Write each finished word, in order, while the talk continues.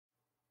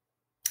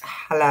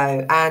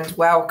Hello, and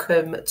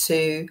welcome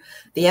to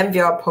the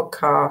NVR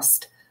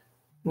Podcast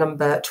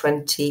number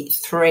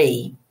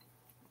 23.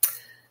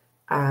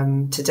 My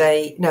name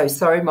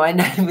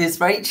is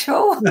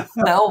Rachael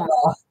Aylmer.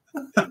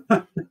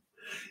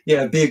 Yeah,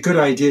 it'd be a good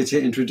idea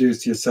to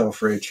introduce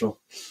yourself, Rachael.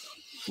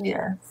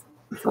 Yes,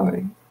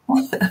 sorry.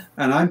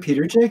 And I'm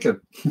Peter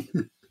Jakob.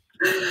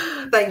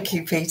 Thank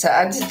you, Peter.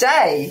 And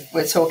today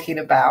we're talking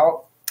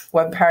about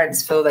when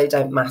parents feel they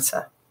don't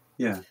matter.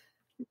 Yeah.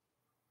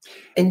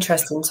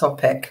 Interesting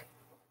topic.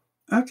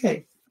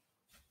 Okay.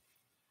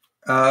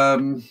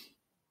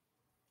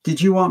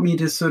 Did you want me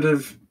to sort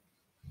of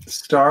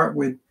start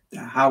with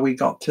how we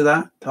got to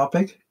that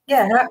topic?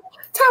 Yeah.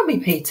 Tell me,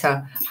 Peter,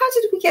 how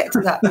did we get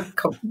to that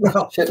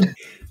conversation?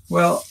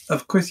 Well,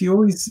 of course, you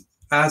always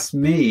ask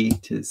me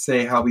to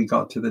say how we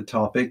got to the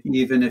topic,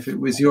 even if it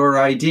was your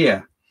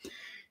idea.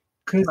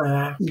 Because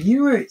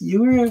you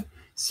were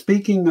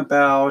speaking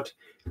about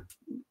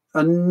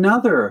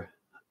another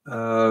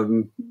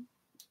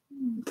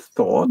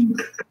thought,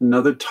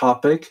 another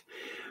topic,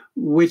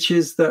 which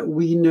is that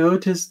we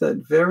notice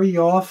that very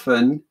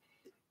often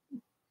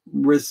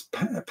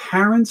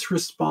parents'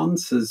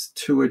 responses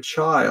to a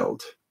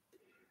child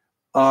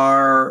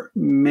are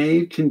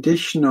made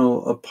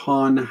conditional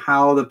upon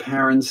how the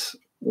parents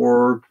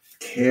or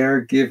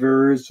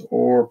caregivers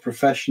or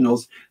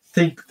professionals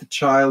think the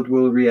child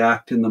will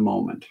react in the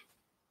moment.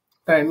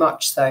 Very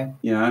much so.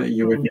 Yeah,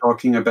 you were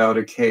talking about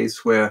a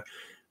case where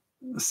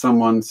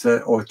someone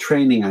said, or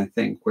training, I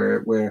think,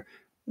 where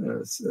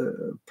a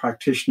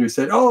practitioner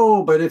said,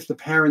 oh, but if the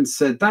parents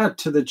said that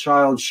to the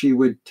child, she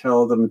would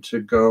tell them to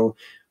go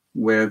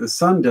where the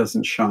sun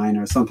doesn't shine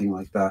or something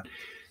like that.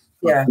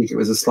 Yeah. I think it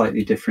was a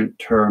slightly different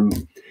term.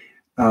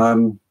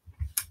 So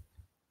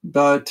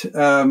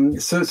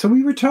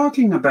we were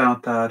talking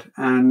about that,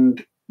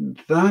 and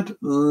that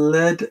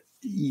led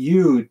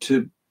you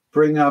to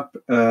bring up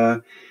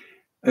a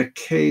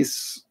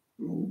case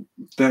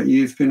that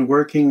you've been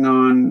working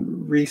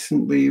on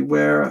recently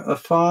where a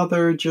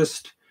father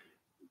just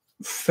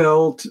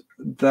felt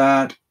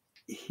that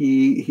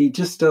he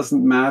just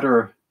doesn't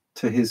matter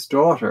to his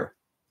daughter,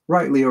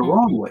 rightly or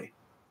wrongly,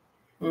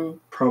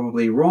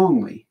 probably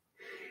wrongly.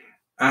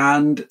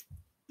 And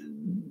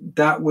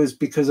that was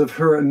because of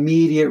her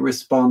immediate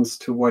response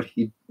to what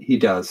he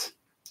does,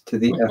 to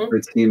the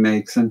efforts he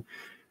makes. And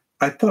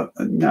I thought,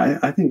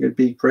 I think it'd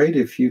be great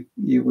if you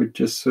would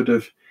just sort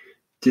of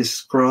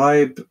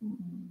describe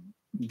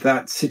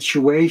that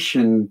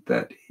situation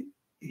that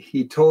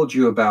he told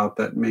you about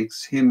that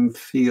makes him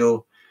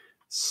feel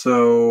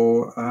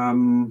so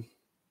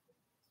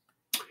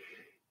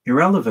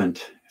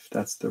irrelevant, if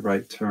that's the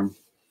right term.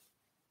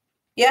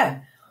 Yeah.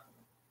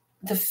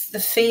 The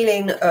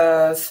feeling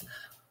of,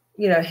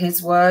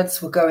 his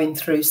words were going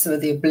through some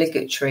of the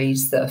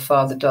obligatories that a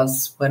father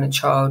does when a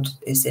child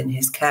is in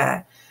his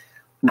care,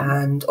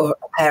 or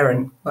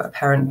what a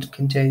parent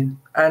can do.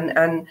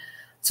 And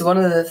so one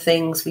of the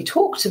things we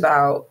talked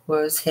about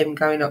was him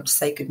going up to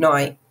say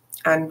goodnight.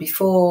 And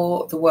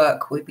before the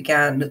work we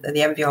began, the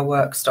NVR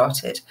work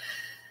started,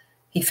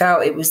 he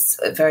felt it was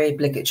very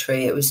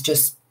obligatory. It was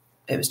just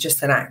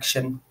an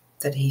action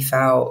that he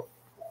felt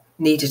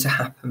needed to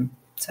happen.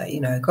 So,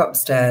 go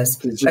upstairs,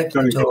 open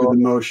the door. Through the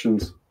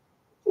motions.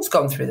 It's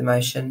gone through the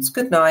motions.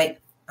 Good night.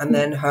 And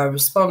then her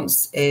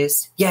response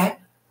is, yeah,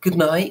 good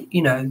night,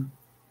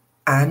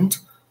 and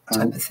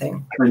type of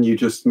thing. And you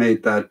just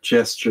made that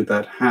gesture,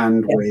 that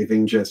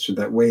hand-waving gesture,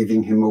 that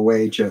waving him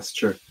away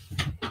gesture.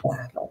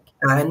 Yeah,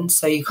 and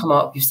so you come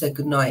up, you say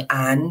good night,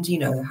 and,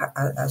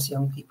 as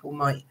young people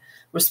might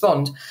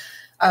respond.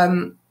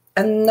 And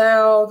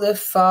now the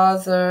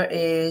father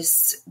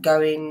is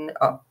going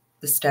up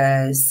the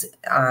stairs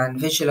and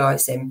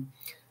visualizing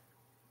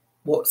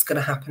what's going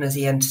to happen as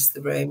he enters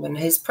the room and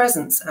his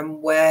presence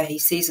and where he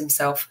sees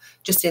himself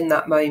just in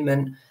that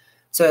moment.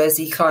 So as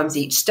he climbs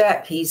each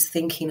step, he's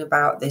thinking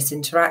about this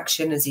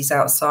interaction as he's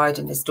outside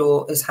and his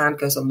hand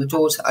goes on the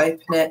door to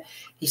open it.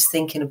 He's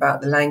thinking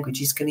about the language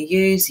he's going to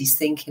use. He's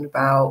thinking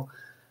about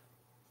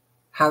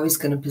how he's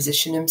going to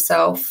position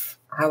himself,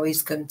 how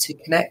he's going to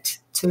connect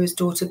to his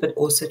daughter, but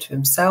also to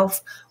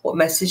himself. What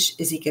message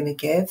is he going to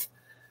give?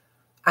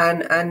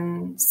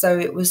 And so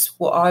it was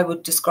what I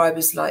would describe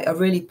as like a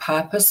really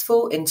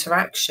purposeful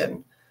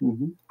interaction.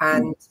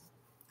 And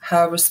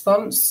her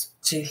response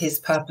to his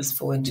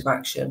purposeful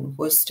interaction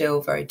was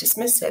still very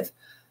dismissive.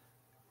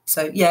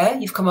 So, yeah,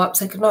 you've come up,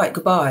 say goodnight,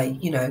 goodbye,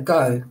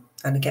 go.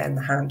 And again,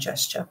 the hand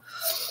gesture.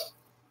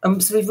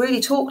 So we've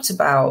really talked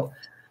about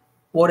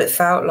what it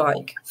felt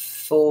like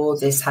for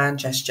this hand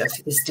gesture,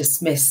 for this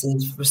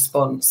dismissive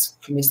response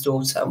from his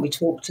daughter. And we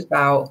talked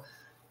about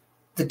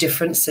the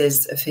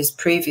differences of his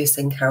previous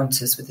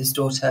encounters with his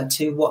daughter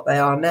to what they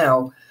are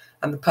now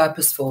and the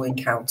purposeful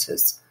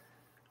encounters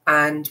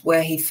and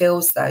where he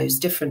feels those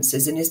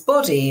differences in his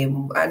body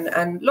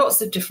and lots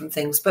of different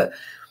things. But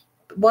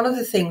one of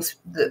the things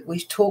that we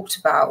talked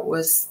about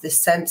was this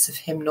sense of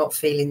him not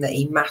feeling that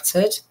he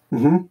mattered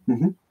in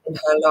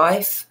her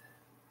life,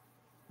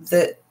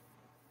 that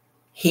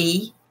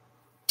he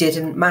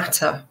didn't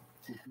matter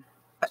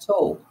at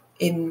all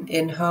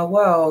in her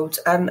world,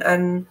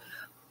 and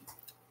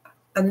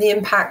the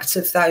impact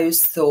of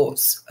those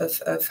thoughts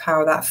of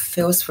how that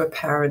feels for a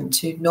parent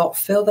to not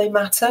feel they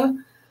matter.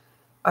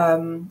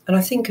 And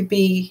I think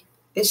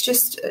it's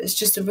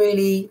just a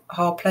really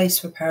hard place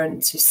for a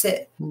parent to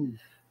sit.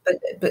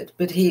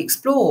 But he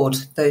explored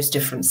those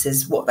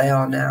differences, what they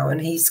are now,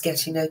 and he's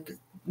getting a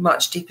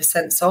much deeper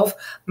sense of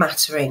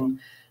mattering,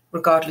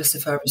 regardless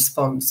of her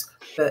response.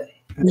 But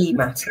he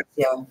matters,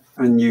 yeah.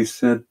 And you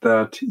said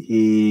that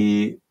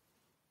he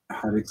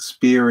had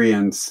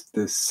experienced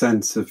this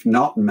sense of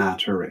not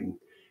mattering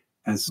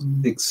as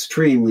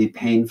extremely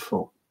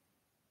painful.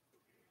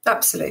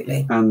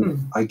 Absolutely.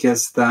 And I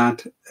guess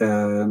that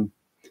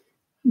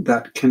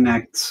that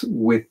connects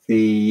with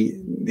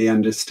the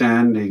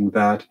understanding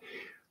that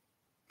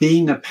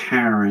being a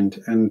parent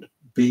and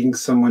being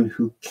someone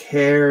who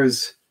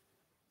cares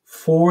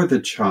for the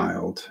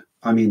child,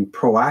 I mean,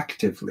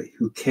 proactively,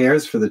 who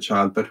cares for the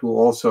child, but who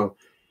also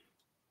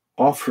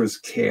offers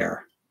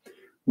care,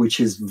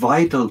 which is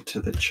vital to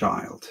the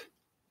child,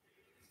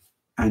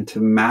 and to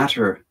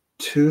matter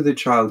to the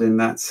child in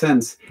that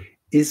sense,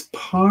 is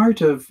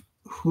part of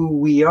who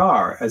we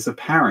are as a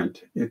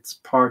parent. It's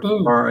part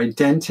of our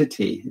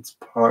identity. It's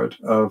part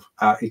of,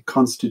 it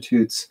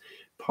constitutes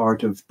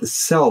part of the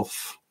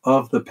self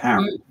of the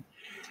parent.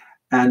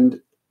 And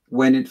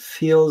when it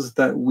feels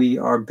that we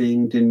are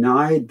being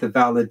denied the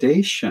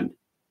validation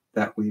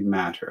that we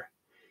matter,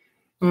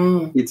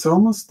 it's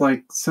almost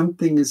like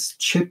something is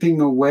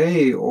chipping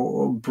away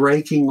or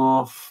breaking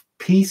off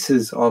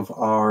pieces of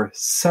our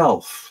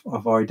self,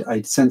 of our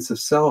sense of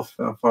self,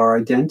 of our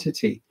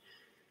identity.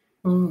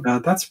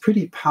 That's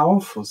pretty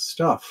powerful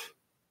stuff.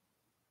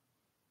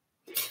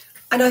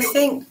 And I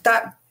think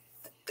that,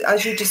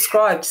 as you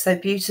described so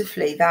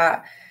beautifully,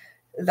 that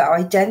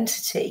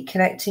identity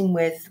connecting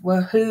with,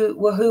 well,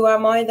 who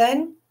am I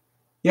then?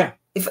 Yeah.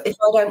 If I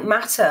don't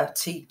matter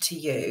to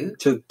you,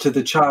 to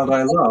the child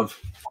I love,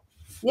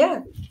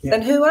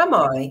 then who am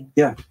I?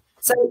 Yeah.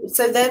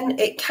 So then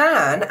it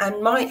can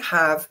and might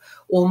have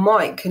or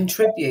might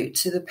contribute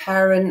to the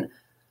parent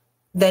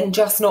then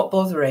just not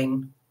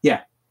bothering.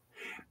 Yeah.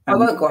 I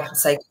won't go up and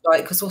say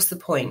goodnight because what's the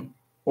point?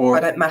 I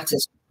don't matter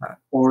to that.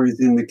 Or as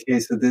in the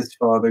case of this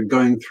father,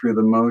 going through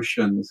the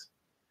motions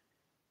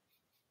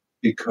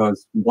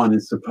because one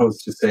is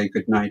supposed to say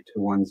goodnight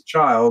to one's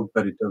child,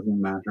 but it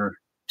doesn't matter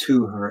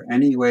to her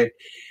anyway.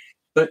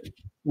 But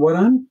what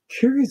I'm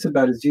curious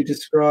about is you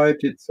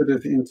described it sort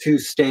of in two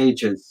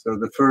stages. So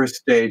the first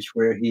stage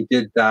where he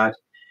did that,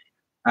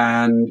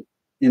 and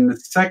in the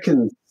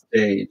second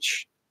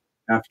stage,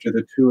 after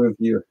the two of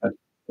you had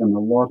done a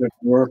lot of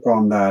work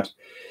on that,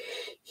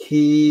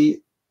 he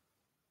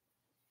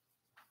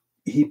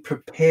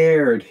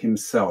prepared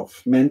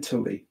himself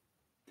mentally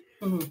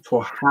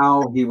for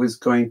how he was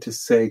going to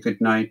say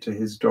goodnight to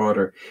his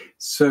daughter.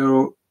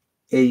 So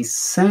a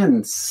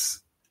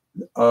sense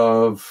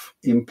of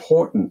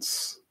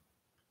importance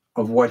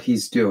of what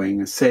he's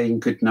doing,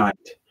 saying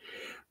goodnight,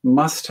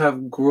 must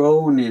have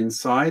grown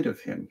inside of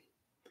him.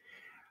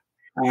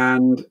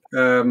 And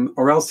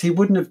or else he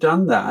wouldn't have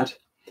done that.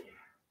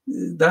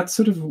 That's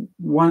sort of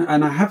one,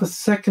 and I have a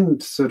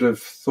second sort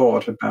of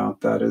thought about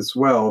that as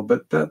well,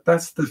 but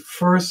that's the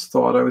first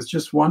thought. I was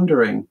just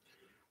wondering,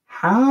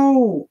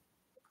 how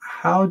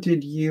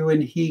did you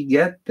and he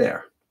get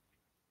there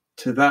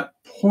to that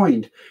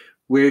point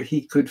where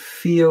he could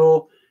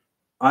feel,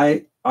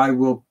 I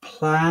will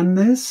plan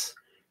this,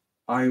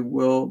 I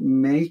will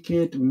make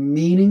it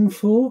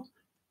meaningful,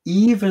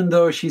 even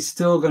though she's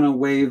still going to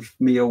wave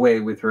me away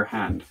with her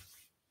hand?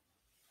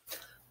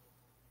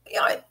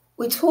 Yeah,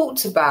 we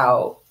talked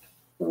about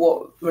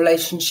what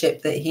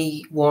relationship that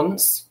he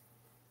wants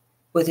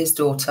with his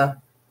daughter,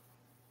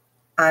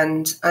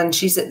 and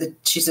she's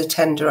a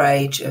tender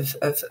age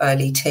of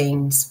early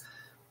teens,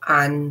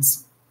 and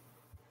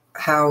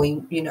how he,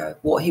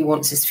 what he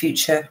wants his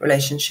future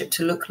relationship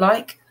to look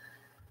like,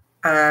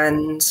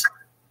 and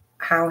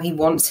how he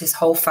wants his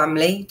whole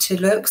family to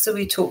look. So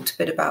we talked a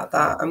bit about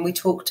that, and we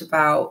talked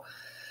about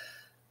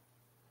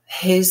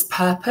his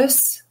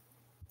purpose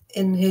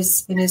in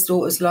his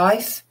daughter's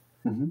life.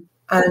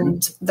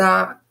 And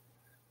that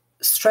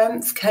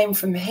strength came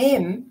from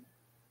him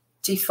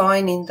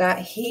defining that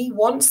he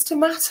wants to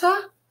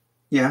matter.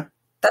 Yeah.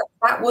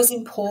 That was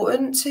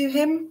important to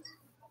him.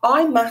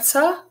 I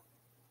matter.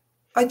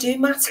 I do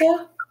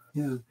matter.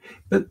 Yeah.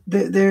 But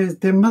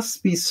there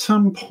must be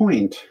some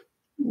point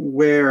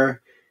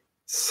where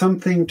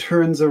something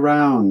turns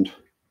around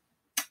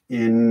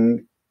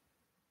in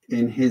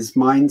his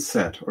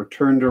mindset, or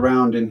turned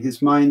around in his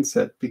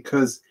mindset,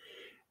 because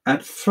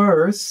at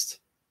first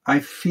I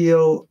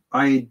feel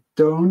I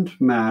don't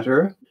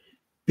matter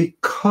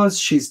because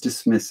she's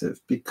dismissive,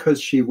 because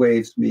she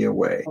waves me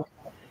away.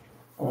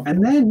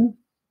 And then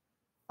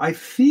I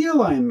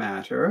feel I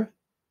matter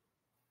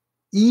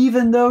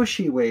even though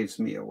she waves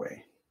me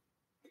away.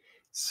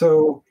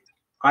 So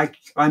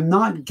I'm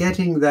not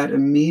getting that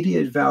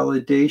immediate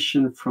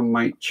validation from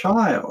my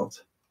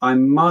child. I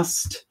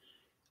must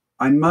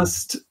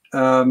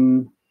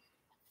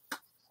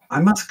I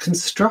must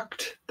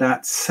construct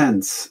that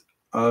sense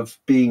of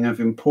being of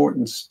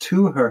importance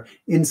to her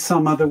in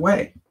some other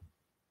way.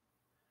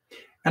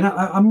 And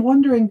I'm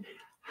wondering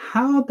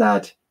how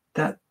that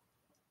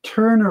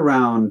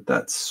turnaround,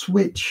 that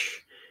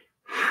switch,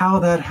 how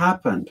that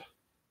happened.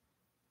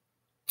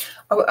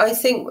 I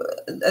think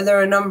there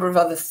are a number of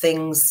other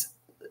things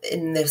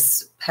in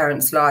this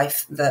parent's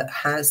life that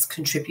has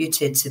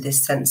contributed to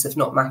this sense of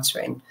not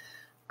mattering.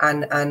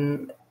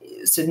 And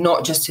so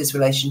not just his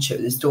relationship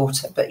with his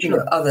daughter, but,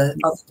 other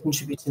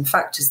contributing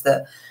factors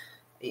that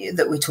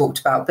we talked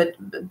about. But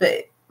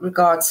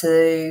regard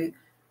to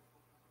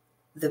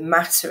the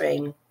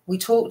mattering, we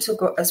talked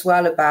as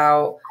well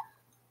about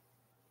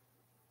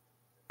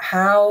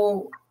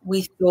how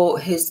we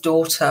thought his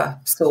daughter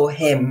saw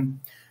him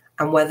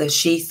and whether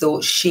she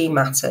thought she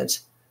mattered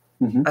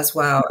as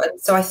well. And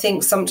so I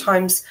think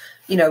sometimes,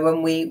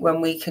 when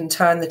we can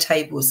turn the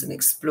tables and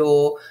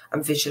explore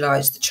and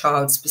visualize the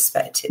child's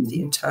perspective,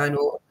 the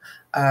internal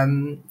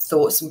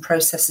thoughts and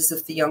processes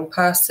of the young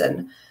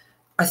person,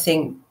 I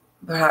think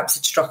perhaps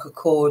it struck a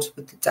chord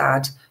with the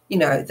dad,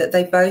 that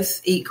they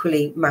both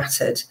equally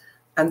mattered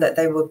and that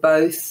they were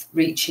both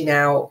reaching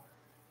out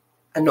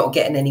and not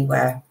getting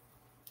anywhere.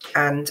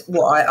 And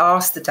what I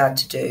asked the dad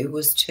to do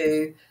was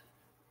to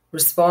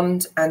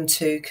respond and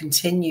to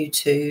continue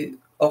to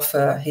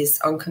offer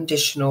his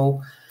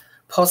unconditional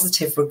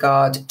positive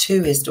regard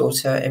to his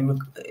daughter,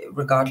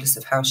 regardless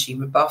of how she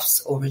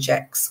rebuffs or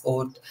rejects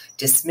or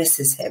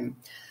dismisses him,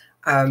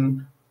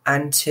 and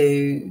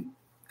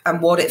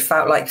what it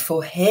felt like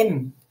for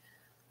him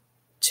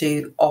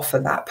to offer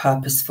that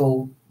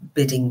purposeful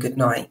bidding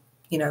goodnight.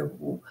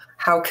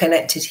 How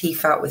connected he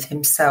felt with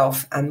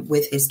himself and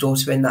with his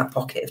daughter in that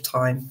pocket of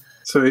time.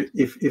 So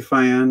if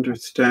I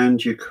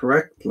understand you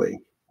correctly,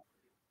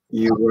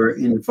 you were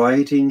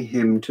inviting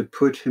him to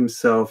put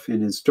himself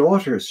in his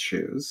daughter's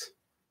shoes.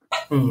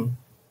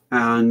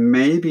 And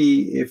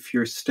maybe if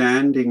you're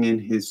standing in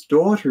his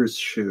daughter's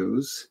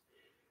shoes,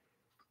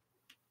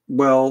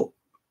 well,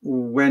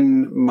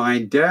 when my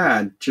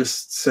dad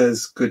just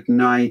says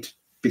goodnight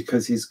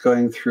because he's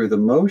going through the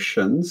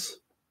motions,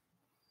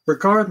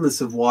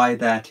 regardless of why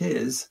that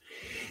is,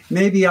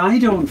 maybe I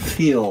don't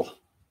feel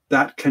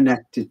that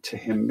connected to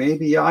him.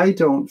 Maybe I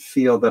don't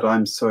feel that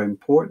I'm so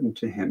important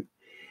to him.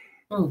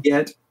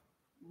 Yet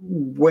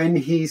when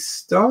he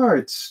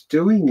starts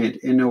doing it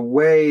in a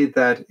way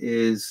that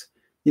is,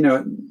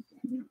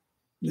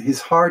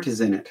 his heart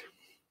is in it.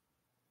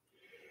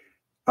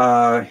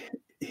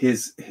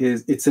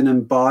 It's an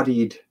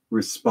embodied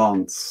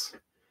response,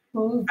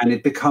 and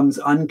it becomes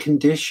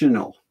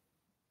unconditional.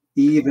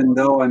 Even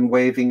though I'm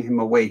waving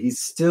him away, he's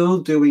still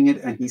doing it,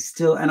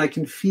 and I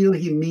can feel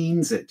he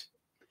means it.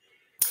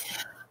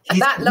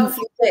 That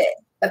lovely bit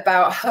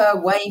about her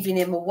waving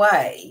him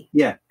away.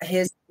 Yeah.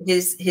 His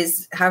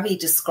how he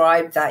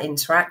described that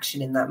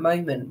interaction in that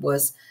moment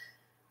was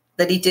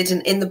that he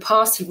didn't, in the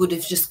past, he would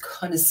have just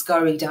kind of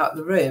scurried out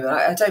the room.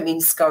 I don't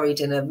mean scurried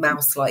in a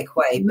mouse-like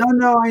way. No,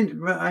 I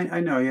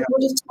know, yeah. He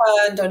would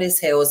have turned on his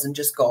heels and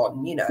just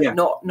gone,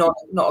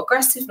 not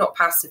aggressive, not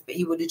passive, but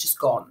he would have just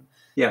gone.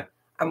 Yeah.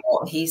 And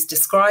what he's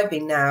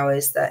describing now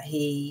is that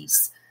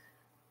he's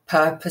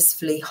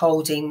purposefully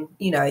holding,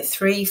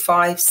 3,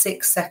 5,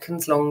 6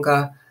 seconds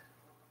longer,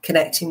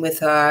 connecting with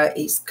her.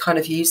 He's kind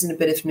of using a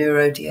bit of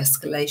neuro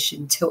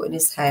de-escalation, tilting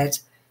his head,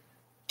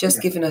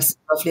 just giving us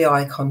lovely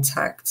eye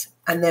contact,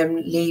 and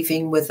then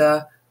leaving with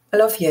I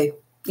love you,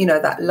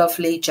 that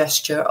lovely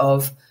gesture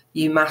of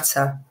you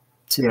matter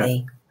to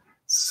me.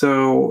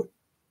 So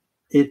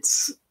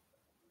it's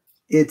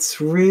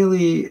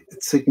really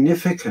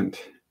significant,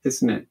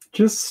 isn't it?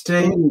 Just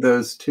staying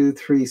those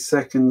 2-3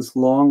 seconds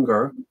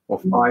longer or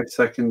 5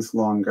 seconds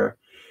longer,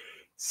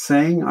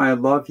 saying I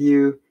love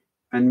you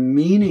and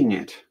meaning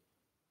it,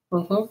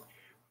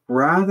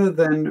 rather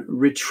than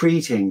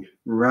retreating,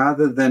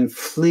 rather than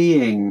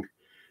fleeing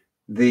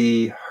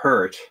the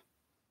hurt.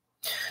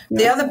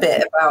 The other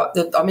bit about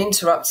I'm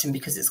interrupting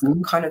because it's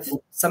kind of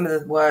some of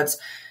the words.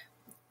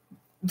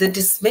 The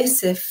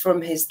dismissive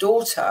from his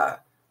daughter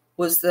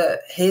was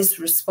that his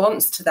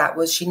response to that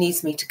was, she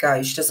needs me to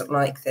go. She doesn't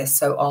like this,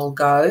 so I'll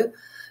go.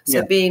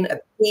 So being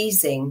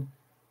appeasing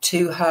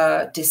to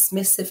her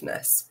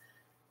dismissiveness.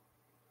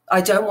 I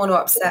don't want to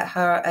upset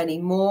her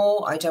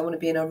anymore. I don't want to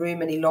be in her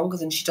room any longer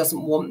than she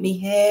doesn't want me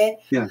here.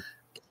 Yeah.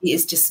 He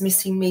is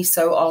dismissing me,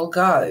 so I'll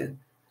go.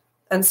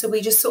 And so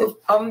we just sort of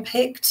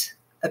unpicked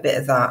a bit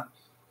of that.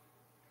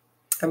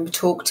 And we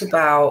talked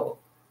about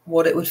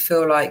what it would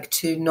feel like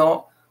to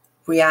not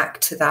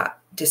react to that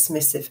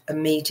dismissive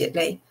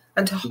immediately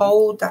and to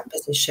hold that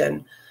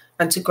position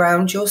and to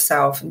ground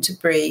yourself and to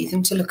breathe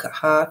and to look at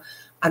her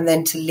and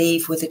then to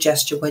leave with a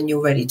gesture when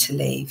you're ready to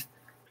leave.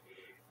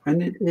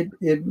 And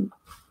it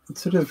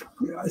sort of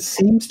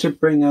seems to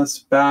bring us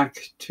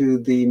back to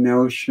the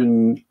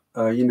notion,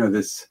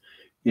 this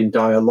in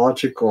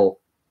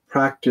dialogical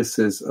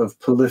practices of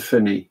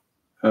polyphony,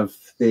 of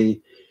the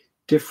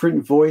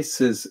different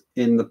voices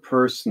in the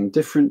person,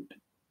 different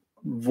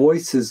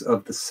voices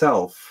of the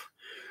self,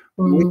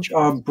 which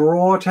are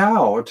brought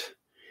out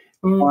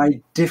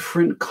by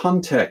different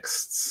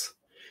contexts.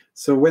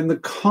 So when the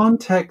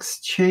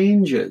context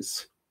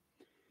changes,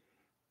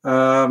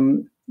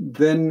 then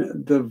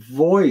the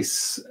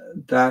voice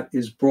that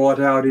is brought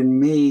out in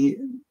me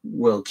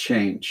will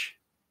change,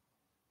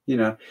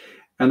 and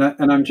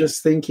I'm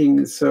just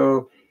thinking,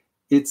 so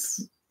it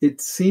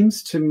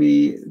seems to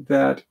me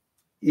that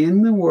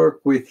in the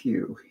work with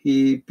you,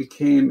 he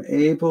became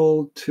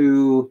able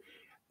to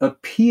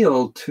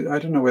appeal to, I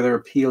don't know whether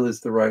appeal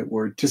is the right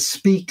word, to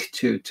speak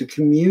to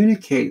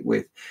communicate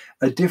with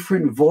a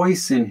different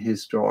voice in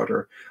his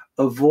daughter,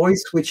 a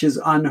voice which is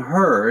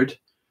unheard,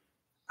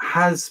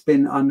 has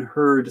been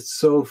unheard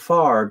so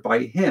far by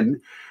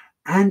him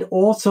and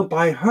also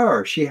by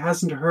her. She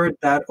hasn't heard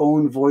that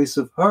own voice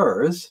of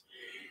hers,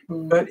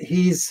 but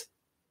he's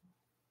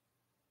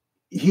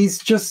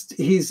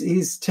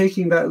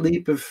taking that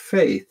leap of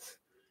faith.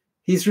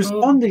 He's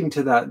responding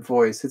to that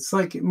voice. It's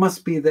like it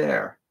must be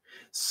there.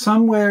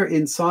 Somewhere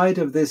inside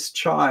of this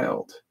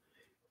child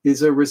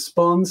is a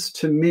response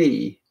to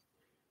me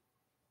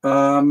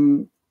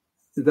that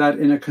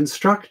in a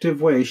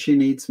constructive way she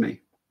needs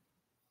me.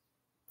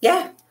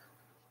 Yeah.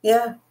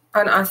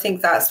 And I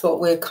think that's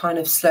what we're kind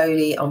of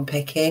slowly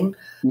unpicking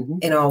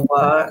in our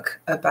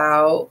work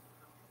about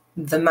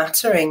the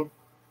mattering.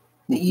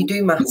 That you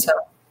do matter.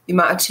 You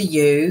matter to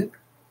you.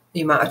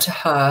 You matter to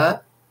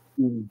her.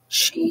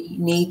 She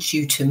needs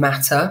you to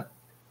matter.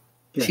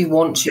 Yeah. She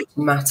wants you to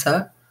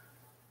matter.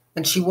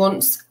 And she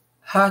wants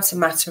her to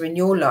matter in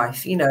your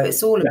life.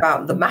 It's all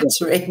about the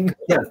mattering.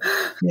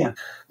 Yeah.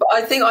 But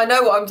I think I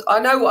know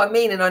what I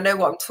mean, and I know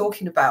what I'm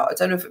talking about. I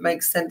don't know if it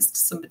makes sense to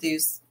somebody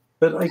who's.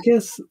 But I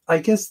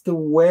guess the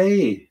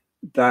way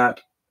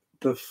that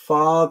the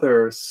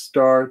father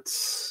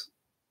starts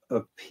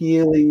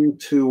appealing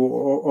to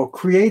or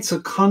creates a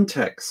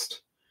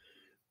context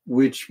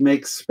which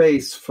makes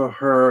space for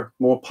her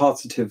more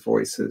positive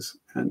voices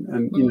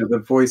and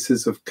the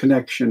voices of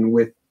connection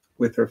with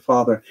her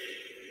father.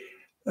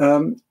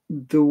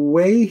 The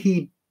way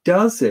he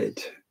does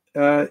it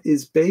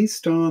is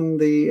based on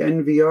the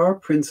NVR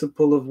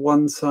principle of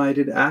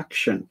one-sided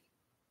action.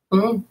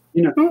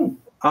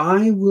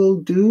 I will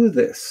do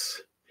this,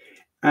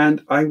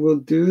 and I will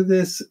do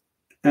this,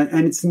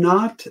 and it's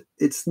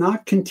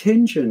not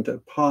contingent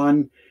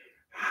upon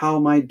how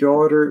my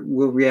daughter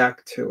will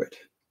react to it.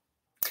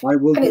 I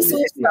will. And it's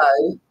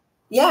also,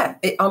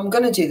 I'm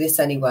going to do this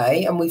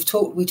anyway, and we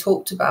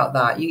talked about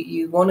that.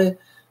 You want to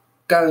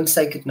go and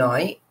say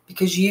goodnight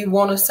because you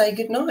want to say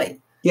goodnight.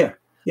 Yeah.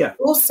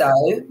 Also,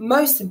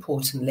 most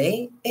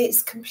importantly,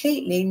 it's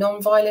completely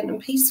non-violent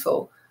and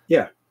peaceful.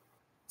 Yeah.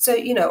 So,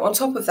 on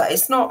top of that,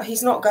 he's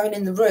not going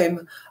in the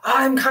room,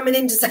 I'm coming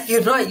in to say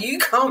goodnight. You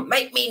can't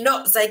make me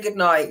not say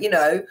goodnight,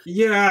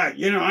 Yeah,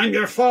 I'm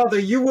your father.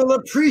 You will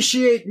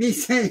appreciate me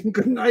saying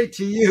goodnight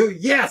to you.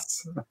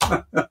 Yes.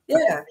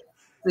 Yeah.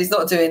 He's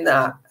not doing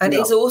that. And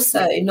he's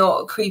also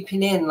not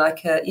creeping in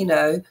like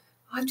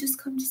I've just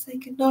come to say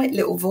goodnight,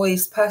 little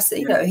voice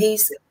person.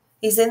 He's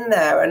in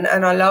there. And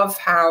I love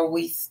how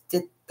we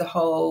did the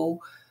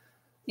whole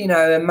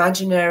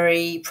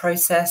imaginary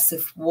process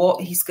of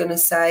what he's going to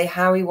say,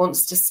 how he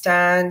wants to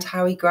stand,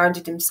 how he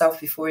grounded himself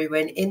before he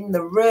went in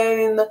the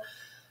room,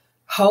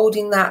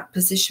 holding that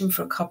position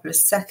for a couple of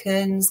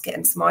seconds,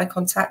 getting some eye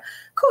contact.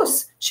 Of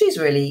course, she's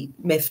really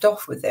miffed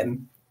off with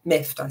him.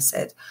 Miffed, I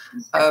said.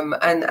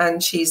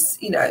 And she's,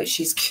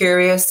 she's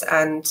curious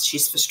and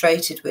she's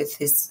frustrated with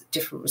his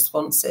different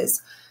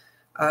responses.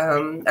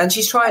 And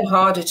she's trying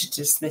harder to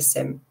dismiss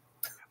him.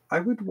 I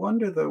would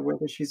wonder, though,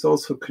 whether she's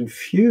also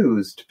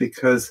confused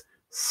because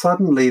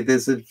suddenly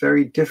there's a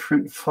very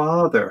different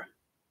father.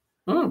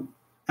 And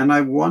I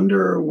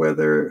wonder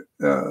whether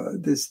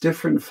this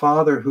different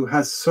father who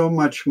has so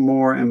much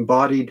more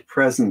embodied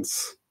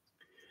presence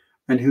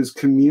and who's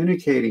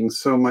communicating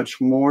so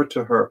much more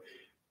to her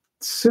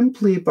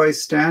simply by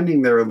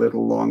standing there a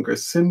little longer,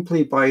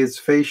 simply by his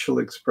facial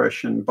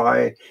expression,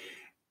 by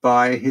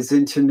his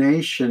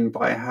intonation,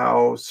 by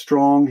how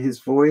strong his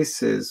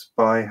voice is,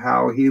 by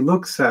how he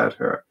looks at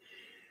her,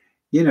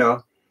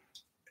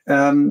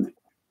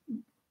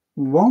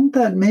 won't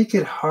that make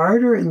it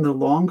harder in the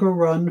longer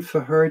run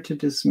for her to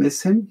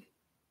dismiss him?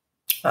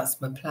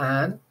 That's my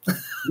plan.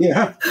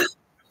 Yeah.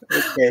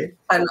 Okay.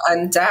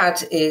 And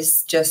Dad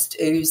is just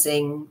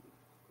oozing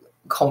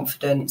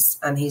confidence,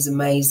 and he's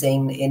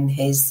amazing in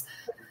his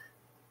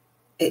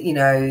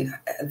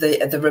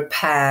the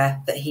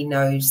repair that he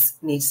knows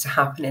needs to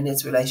happen in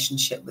his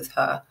relationship with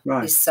her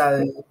is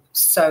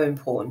so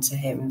important to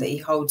him, that he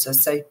holds her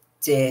so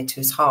dear to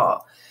his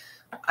heart,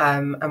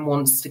 and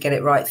wants to get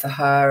it right for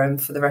her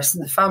and for the rest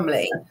of the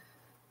family.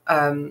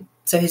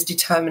 So his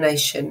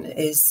determination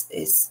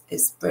is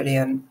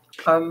brilliant.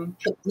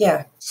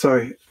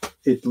 So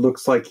it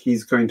looks like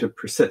he's going to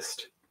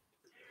persist.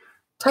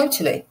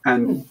 Totally.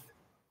 And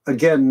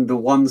again, the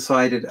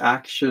one-sided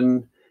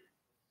action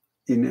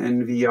in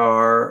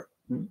NVR,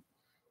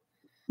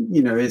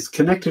 is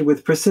connected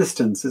with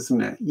persistence,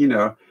 isn't it?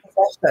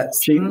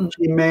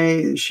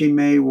 She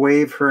may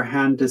wave her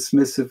hand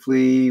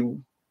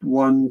dismissively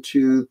 1,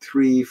 2,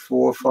 3,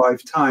 4,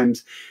 5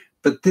 times,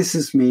 but this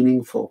is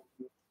meaningful.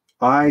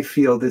 I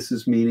feel this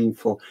is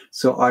meaningful,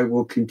 so I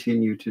will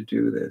continue to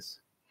do this.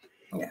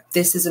 Yeah,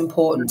 this is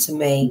important to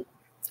me.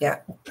 Yeah.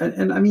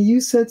 And I mean,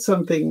 you said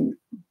something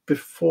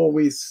before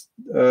we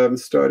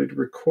started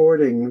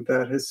recording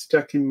that has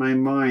stuck in my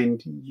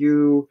mind.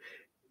 You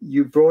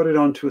brought it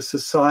onto a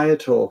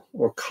societal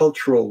or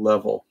cultural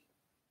level.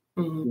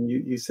 Mm-hmm.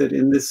 You said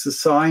in this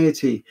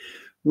society,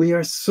 we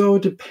are so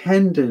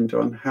dependent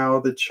on how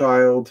the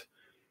child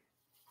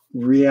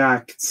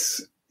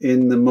reacts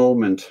in the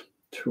moment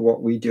to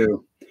what we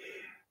do.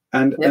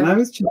 And I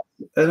was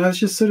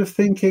just sort of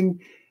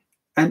thinking,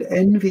 and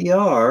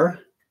NVR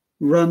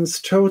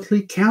runs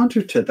totally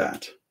counter to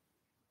that.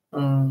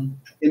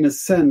 In a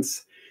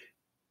sense,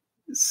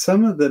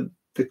 some of the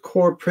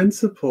core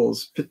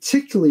principles,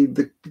 particularly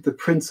the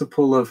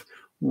principle of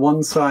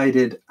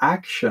one-sided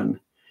action,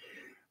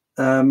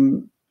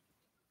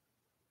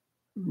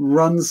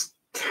 runs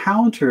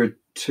counter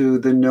to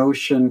the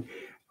notion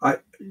I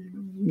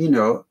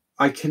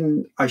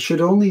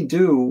should only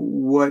do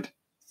what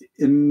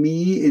in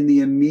the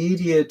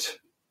immediate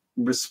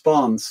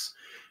response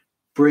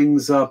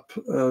brings up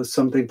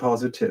something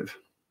positive.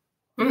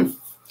 I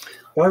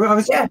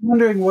was just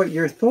wondering what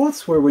your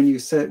thoughts were when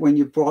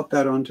you brought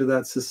that onto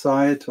that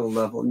societal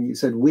level, and you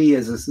said we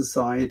as a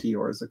society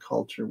or as a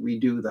culture, we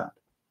do that.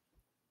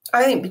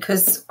 I think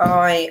because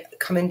I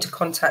come into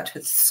contact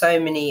with so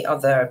many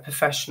other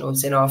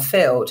professionals in our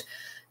field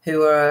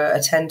who are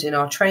attending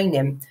our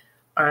training,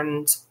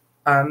 and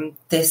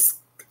this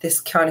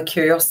kind of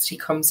curiosity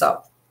comes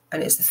up,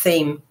 and it's a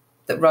theme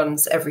that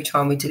runs every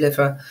time we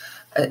deliver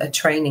a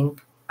training,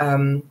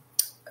 a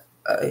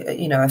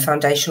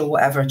foundational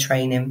whatever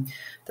training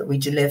that we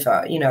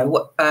deliver.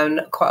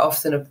 And quite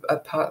often a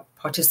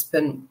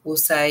participant will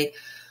say,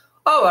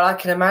 "Oh, well, I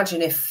can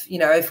imagine if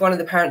one of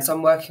the parents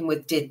I'm working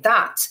with did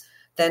that,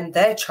 then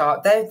their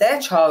child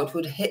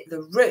would hit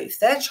the roof.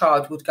 Their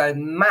child would go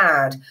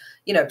mad."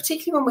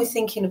 Particularly when we're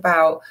thinking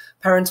about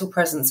parental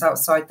presence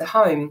outside the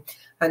home,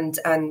 and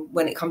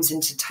when it comes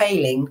into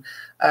tailing,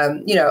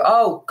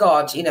 oh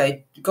God,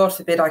 God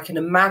forbid, I can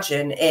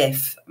imagine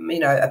if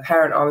a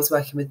parent I was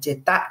working with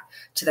did that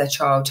to their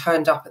child,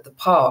 turned up at the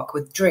park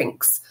with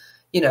drinks.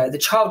 The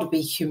child would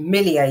be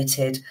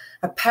humiliated.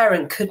 A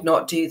parent could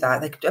not do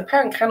that. A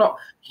parent cannot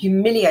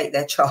humiliate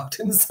their child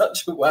in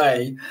such a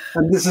way.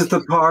 And this is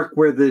the park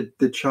where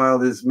the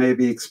child is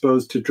maybe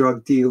exposed to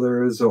drug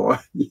dealers, or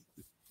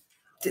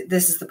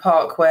this is the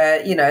park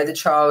where the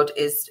child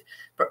is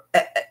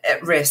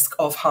at risk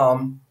of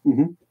harm.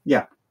 Mm-hmm.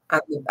 Yeah,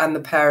 and the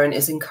parent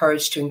is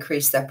encouraged to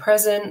increase their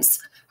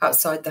presence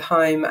outside the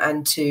home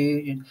and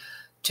to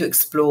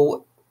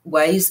explore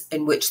ways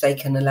in which they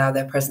can allow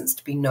their presence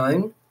to be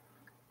known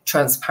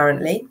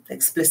transparently,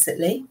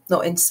 explicitly,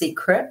 not in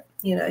secret,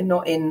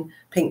 not in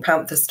Pink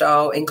Panther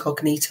style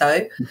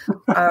incognito.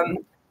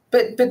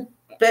 But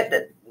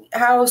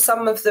how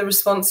some of the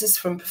responses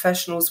from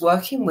professionals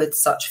working with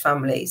such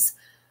families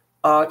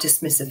are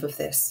dismissive of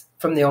this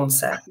from the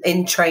onset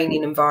in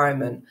training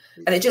environment.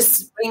 And it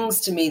just brings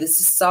to me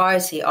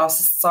our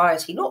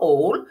society, not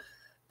all,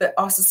 but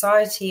our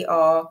society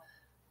are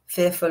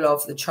fearful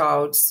of the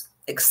child's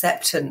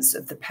acceptance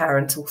of the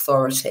parental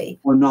authority.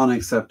 Or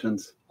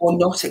non-acceptance. Or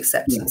not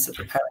acceptance of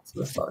the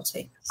parental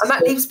authority. And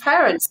that leaves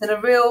parents in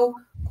a real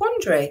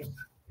quandary.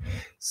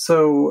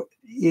 So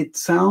it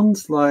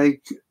sounds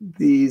like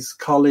these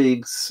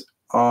colleagues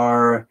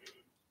are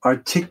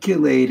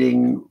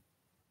articulating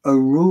a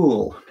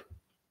rule,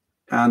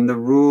 and the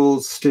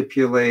rule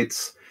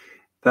stipulates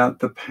that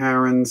the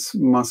parents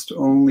must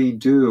only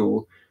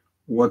do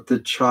what the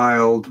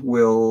child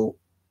will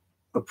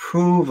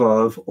approve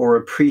of or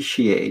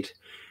appreciate.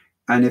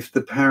 And if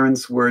the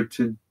parents were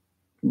to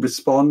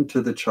respond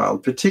to the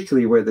child,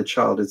 particularly where the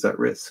child is at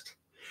risk,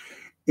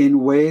 in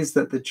ways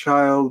that the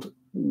child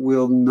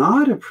will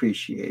not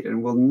appreciate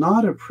and will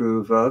not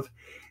approve of,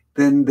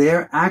 then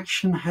their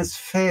action has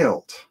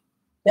failed.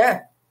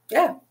 Yeah.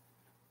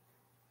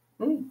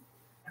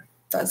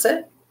 That's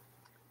it.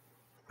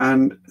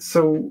 And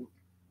so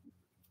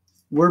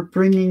we're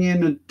bringing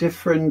in a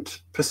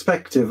different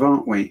perspective,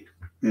 aren't we,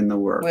 in the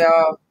work? We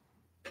are.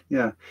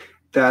 Yeah.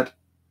 That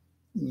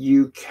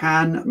you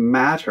can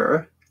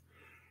matter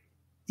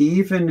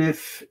even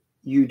if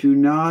you do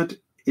not,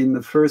 in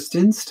the first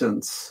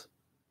instance,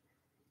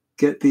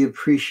 get the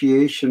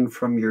appreciation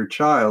from your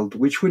child,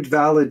 which would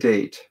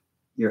validate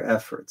your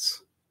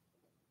efforts.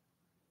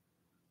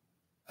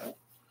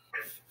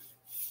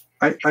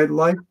 I'd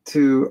like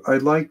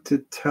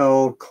to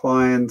tell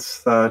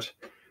clients that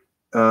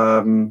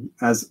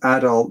as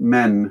adult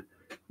men,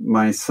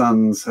 my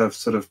sons have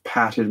sort of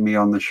patted me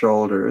on the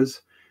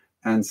shoulders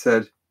and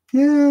said,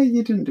 "Yeah,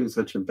 you didn't do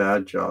such a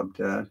bad job,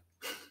 Dad."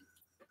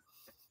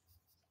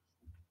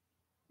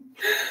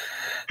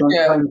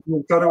 Sometimes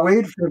you've got to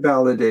wait for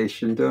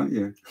validation, don't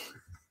you?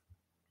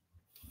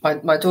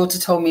 My daughter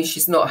told me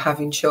she's not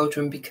having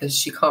children because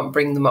she can't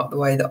bring them up the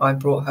way that I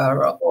brought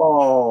her up.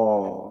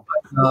 Oh,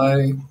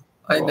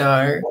 I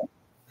know.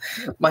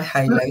 My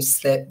halo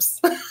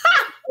slips.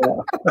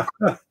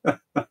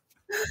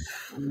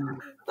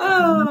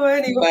 Oh,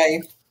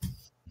 anyway.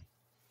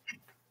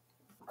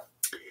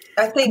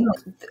 I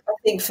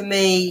think for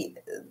me,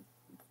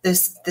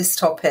 this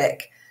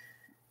topic,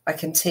 I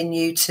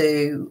continue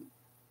to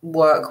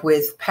work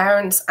with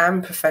parents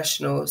and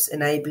professionals,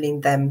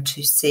 enabling them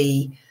to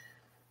see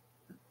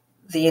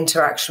the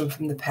interaction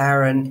from the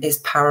parent is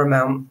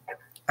paramount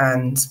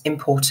and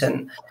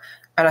important.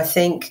 And I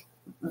think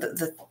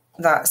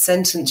that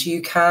sentence,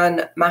 "you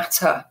can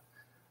matter,"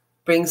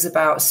 brings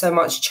about so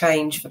much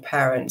change for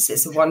parents.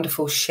 It's a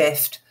wonderful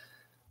shift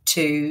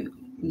to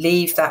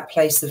leave that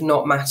place of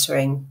not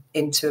mattering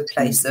into a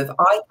place of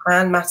I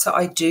can matter,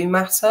 I do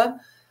matter,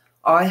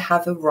 I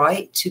have a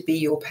right to be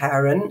your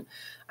parent.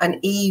 And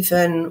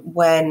even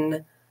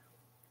when,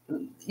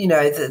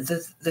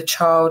 the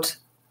child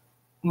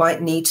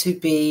might need to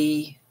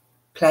be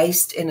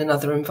placed in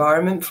another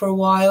environment for a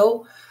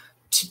while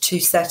to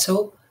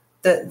settle,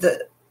 that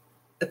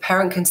the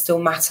parent can still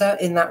matter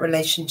in that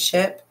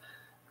relationship.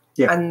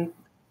 Yeah. And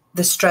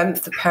the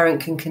strength the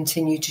parent can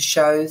continue to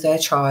show their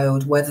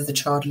child, whether the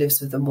child lives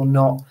with them or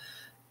not,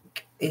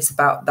 is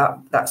about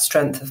that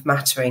strength of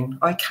mattering.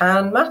 I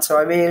can matter.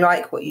 I really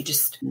like what you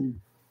just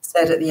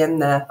said at the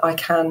end there. I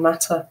can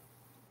matter.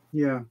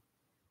 Yeah.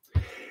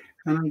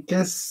 And I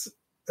guess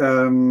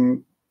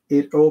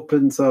it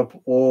opens up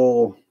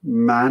all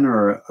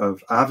manner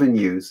of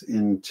avenues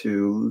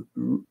into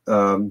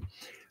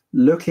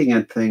looking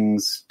at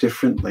things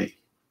differently.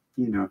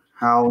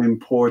 How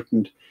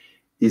important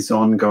is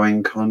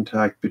ongoing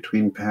contact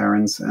between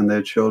parents and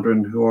their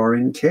children who are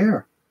in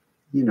care,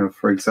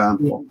 for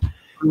example.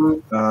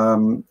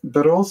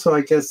 But also,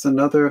 I guess,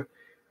 another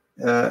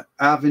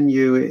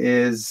avenue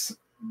is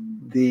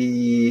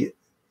the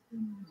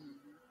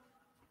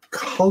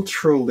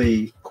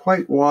culturally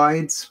quite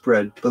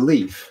widespread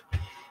belief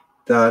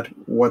that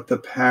what the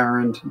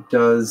parent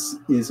does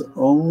is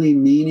only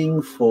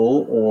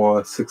meaningful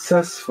or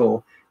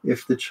successful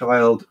if the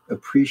child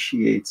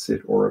appreciates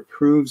it or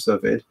approves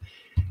of it.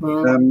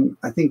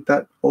 I think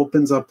that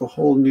opens up a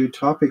whole new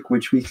topic,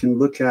 which we can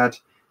look at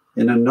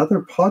in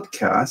another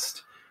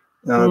podcast,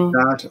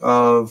 that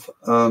of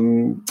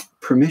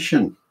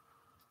permission,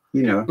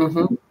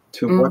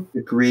 to what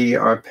degree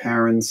are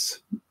parents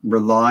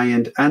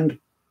reliant and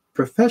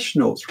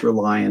professionals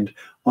reliant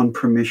on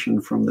permission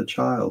from the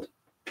child.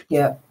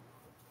 Yeah,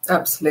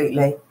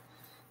 absolutely.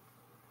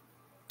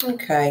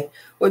 Okay.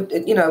 Well,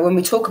 when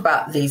we talk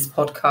about these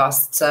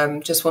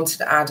podcasts, just wanted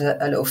to add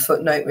a little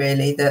footnote,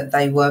 really, that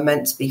they were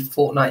meant to be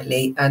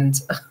fortnightly, and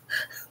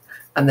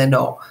they're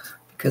not,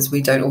 because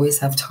we don't always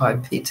have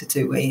time, Peter,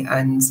 do we?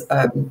 And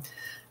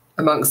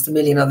amongst a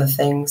million other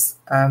things,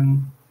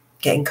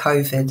 getting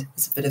COVID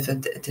is a bit of a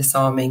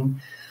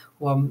disarming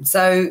one.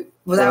 So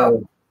without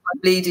my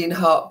bleeding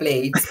heart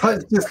bleeds. I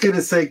was just going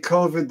to say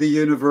COVID, the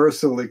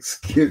universal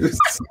excuse.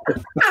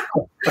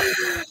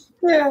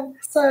 Yeah,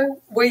 so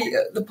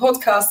the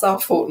podcasts are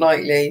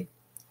fortnightly,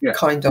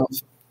 kind of.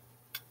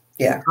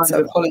 Yeah, so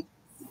apologies.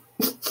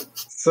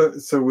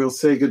 So we'll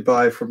say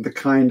goodbye from the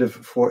kind of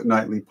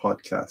fortnightly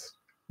podcast.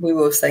 We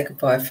will say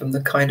goodbye from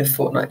the kind of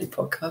fortnightly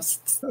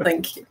podcasts.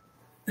 Thank you.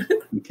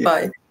 Thank you.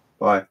 Bye.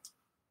 Bye.